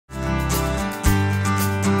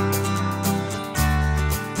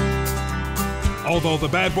Although the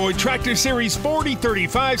Bad Boy Tractor Series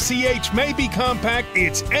 4035CH may be compact,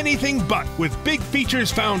 it's anything but, with big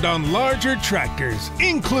features found on larger tractors,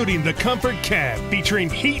 including the Comfort Cab, featuring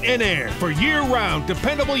heat and air for year-round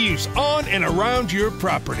dependable use on and around your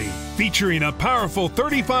property. Featuring a powerful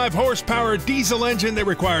 35 horsepower diesel engine that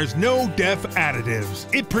requires no DEF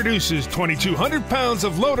additives. It produces 2,200 pounds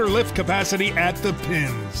of loader lift capacity at the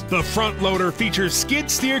pins. The front loader features skid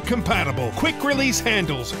steer compatible, quick release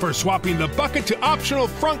handles for swapping the bucket to optional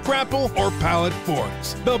front grapple or pallet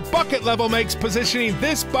forks. The bucket level makes positioning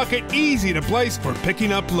this bucket easy to place for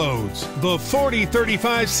picking up loads. The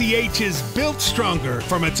 4035CH is built stronger,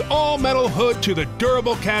 from its all-metal hood to the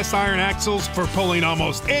durable cast iron axles for pulling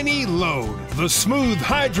almost any load. The smooth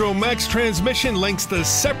Hydromex transmission links the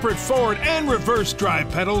separate forward and reverse drive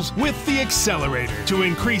pedals with the accelerator to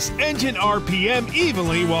increase engine RPM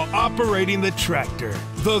evenly while operating the tractor.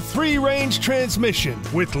 The 3-range transmission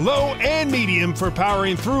with low and medium for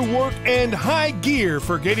powering through work and high gear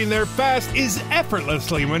for getting there fast is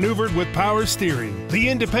effortlessly maneuvered with power steering. The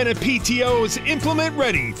independent PTO is implement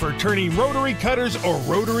ready for turning rotary cutters or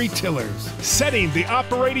rotary tillers. Setting the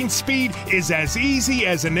operating speed is as easy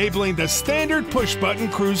as enabling the standard push-button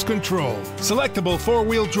cruise control. Selectable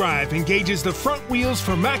 4-wheel drive engages the front wheels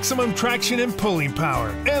for maximum traction and pulling power,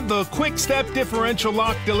 and the quick-step differential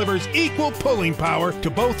lock delivers equal pulling power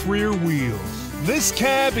to both rear wheels. This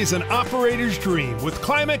cab is an operator's dream with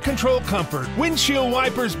climate control comfort, windshield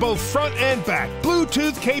wipers both front and back,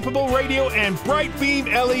 Bluetooth-capable radio and bright beam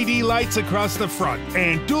LED lights across the front,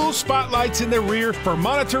 and dual spotlights in the rear for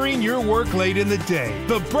monitoring your work late in the day.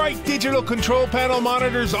 The bright digital control panel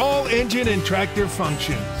monitors all engine and tractor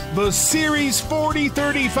functions. The Series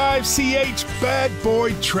 4035CH Bad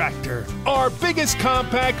Boy Tractor. Our biggest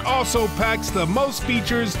compact also packs the most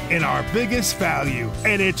features in our biggest value,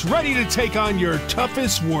 and it's ready to take on your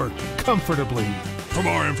toughest work comfortably. For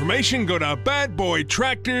more information, go to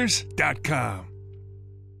badboytractors.com.